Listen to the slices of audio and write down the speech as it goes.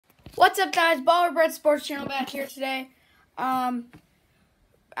What's up, guys? Baller Bread Sports Channel back here today. I'm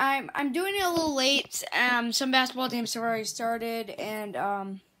doing it a little late. Some basketball games have already started, and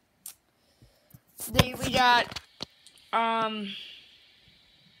today we got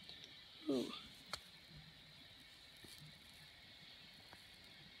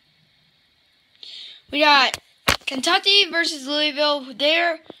Kentucky versus Louisville.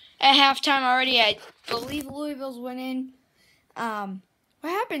 They're at halftime already. I believe Louisville's winning.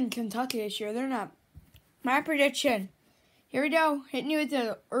 What happened in Kentucky this year? They're not. My prediction. Here we go. Hitting you with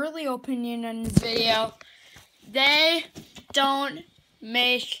the early opinion on this video. They don't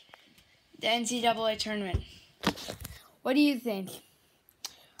make the NCAA tournament. What do you think?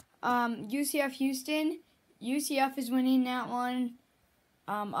 UCF Houston. UCF is winning that one.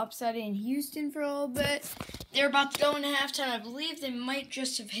 Upsetting Houston for a little bit. They're about to go into halftime. I believe they might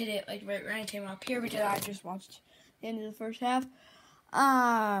just have hit it like right when I came up here because I just watched the end of the first half. We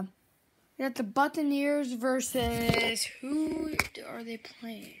got the Buccaneers versus who are they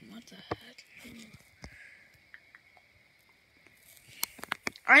playing? What the heck?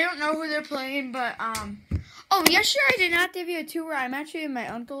 I don't know who they're playing, but oh, yesterday I did not give you a tour. I'm actually in my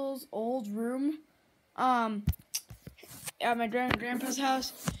uncle's old room, at my grandpa's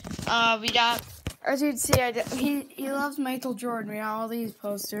house. We got, as you can see, he loves Michael Jordan. We got all these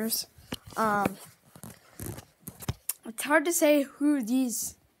posters. It's hard to say who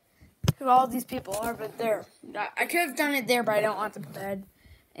all these people are, but I could have done it there, but I don't want the bed.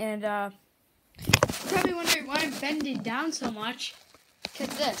 And you're probably wondering why I'm bending down so much. Look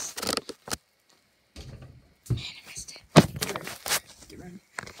at this. Man, I missed it.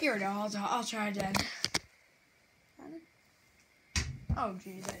 Here we go. I'll try again. Oh,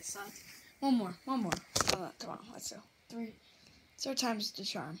 geez, that sucked. One more. Come on, let's go. 3. Third time's the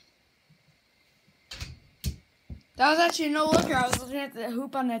charm. That was actually no looker. I was looking at the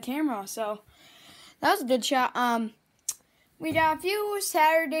hoop on the camera, so that was a good shot. We got a few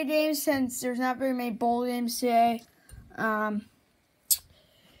Saturday games since there's not very many bowl games today. And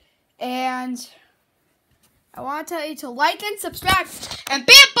I want to tell you to like and subscribe and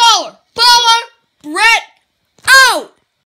be a baller. Baller Brett